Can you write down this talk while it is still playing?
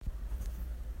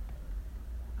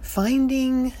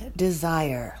Finding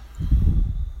desire.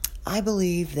 I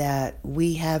believe that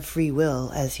we have free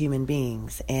will as human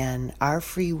beings, and our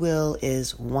free will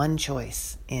is one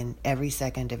choice in every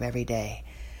second of every day.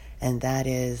 And that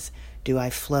is, do I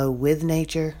flow with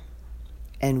nature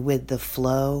and with the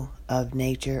flow of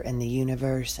nature and the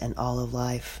universe and all of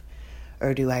life?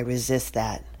 Or do I resist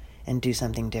that and do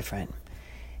something different?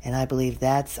 And I believe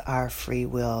that's our free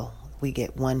will. We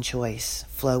get one choice,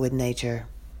 flow with nature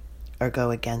or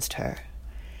go against her.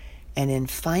 And in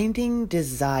finding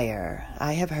desire,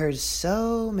 I have heard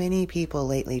so many people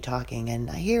lately talking, and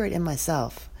I hear it in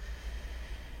myself,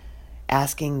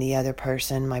 asking the other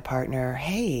person, my partner,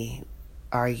 hey,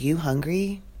 are you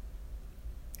hungry?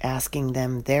 Asking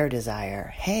them their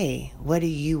desire. Hey, what do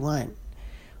you want?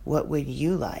 What would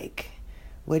you like?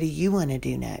 What do you want to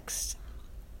do next?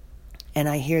 And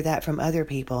I hear that from other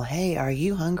people. Hey, are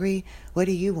you hungry? What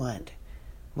do you want?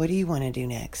 What do you want to do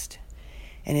next?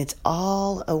 And it's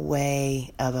all a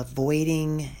way of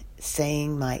avoiding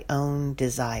saying my own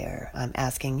desire. I'm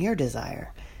asking your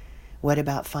desire. What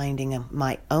about finding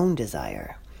my own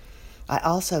desire? I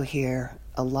also hear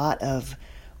a lot of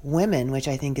women, which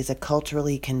I think is a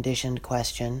culturally conditioned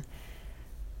question.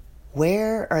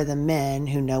 Where are the men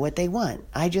who know what they want?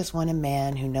 I just want a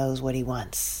man who knows what he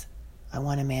wants. I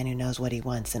want a man who knows what he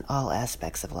wants in all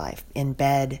aspects of life, in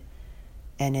bed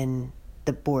and in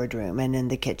the boardroom and in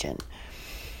the kitchen.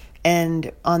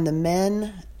 And on the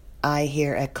men, I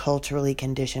hear a culturally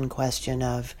conditioned question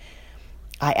of,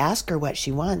 I ask her what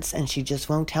she wants and she just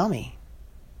won't tell me.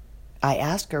 I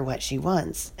ask her what she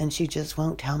wants and she just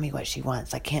won't tell me what she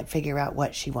wants. I can't figure out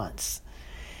what she wants.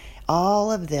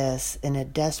 All of this in a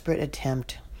desperate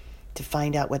attempt to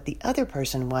find out what the other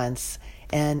person wants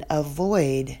and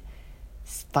avoid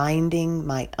finding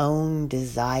my own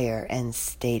desire and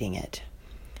stating it.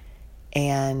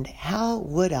 And how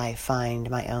would I find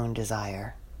my own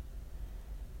desire?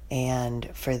 And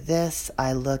for this,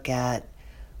 I look at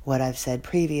what I've said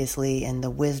previously in the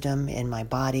wisdom in my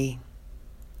body,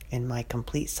 in my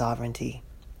complete sovereignty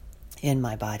in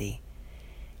my body,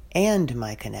 and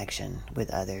my connection with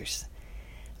others.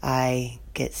 I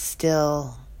get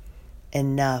still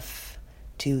enough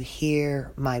to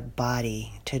hear my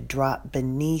body, to drop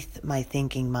beneath my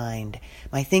thinking mind.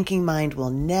 My thinking mind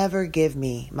will never give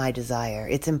me my desire.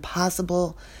 It's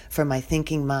impossible for my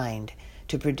thinking mind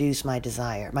to produce my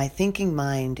desire. My thinking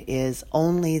mind is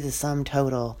only the sum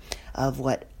total of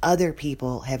what other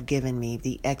people have given me.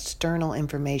 The external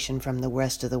information from the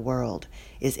rest of the world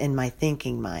is in my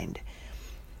thinking mind.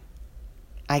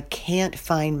 I can't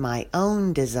find my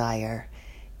own desire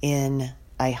in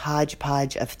a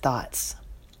hodgepodge of thoughts.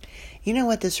 You know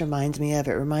what this reminds me of?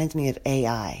 It reminds me of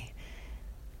AI.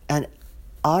 An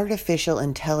artificial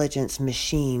intelligence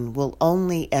machine will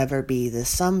only ever be the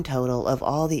sum total of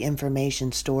all the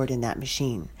information stored in that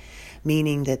machine,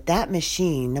 meaning that that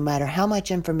machine, no matter how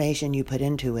much information you put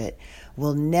into it,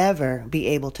 will never be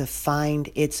able to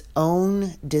find its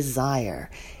own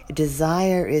desire.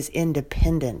 Desire is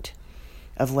independent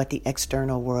of what the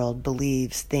external world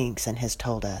believes, thinks, and has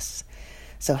told us.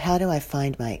 So how do I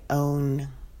find my own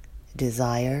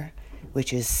desire,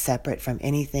 which is separate from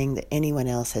anything that anyone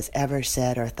else has ever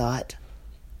said or thought?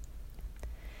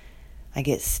 I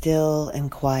get still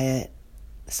and quiet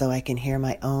so I can hear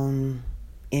my own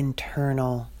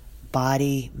internal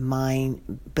body,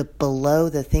 mind, but below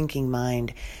the thinking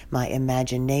mind, my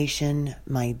imagination,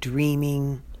 my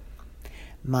dreaming,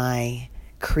 my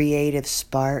creative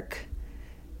spark,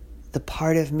 the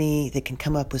part of me that can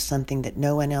come up with something that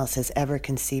no one else has ever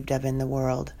conceived of in the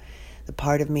world. The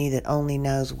part of me that only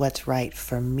knows what's right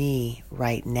for me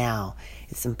right now.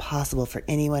 It's impossible for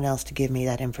anyone else to give me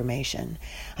that information.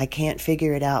 I can't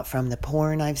figure it out from the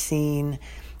porn I've seen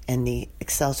and the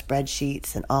Excel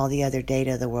spreadsheets and all the other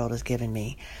data the world has given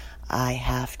me. I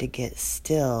have to get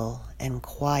still and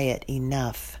quiet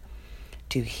enough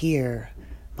to hear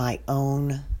my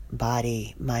own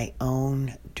body, my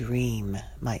own dream,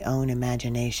 my own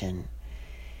imagination.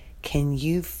 Can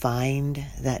you find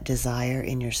that desire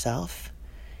in yourself?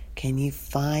 Can you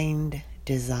find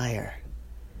desire?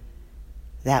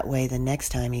 That way, the next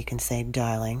time you can say,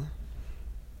 darling,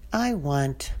 I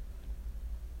want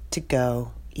to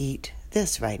go eat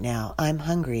this right now. I'm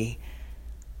hungry.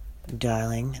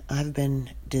 Darling, I've been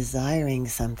desiring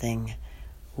something.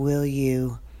 Will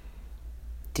you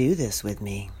do this with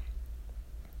me?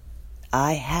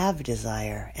 I have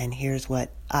desire, and here's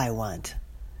what I want.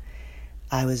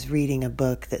 I was reading a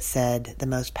book that said the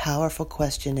most powerful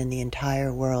question in the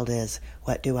entire world is,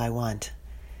 what do I want?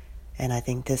 And I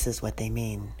think this is what they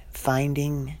mean.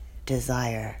 Finding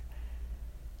desire.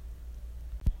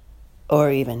 Or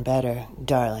even better,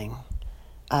 darling,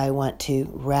 I want to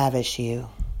ravish you.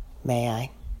 May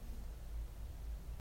I?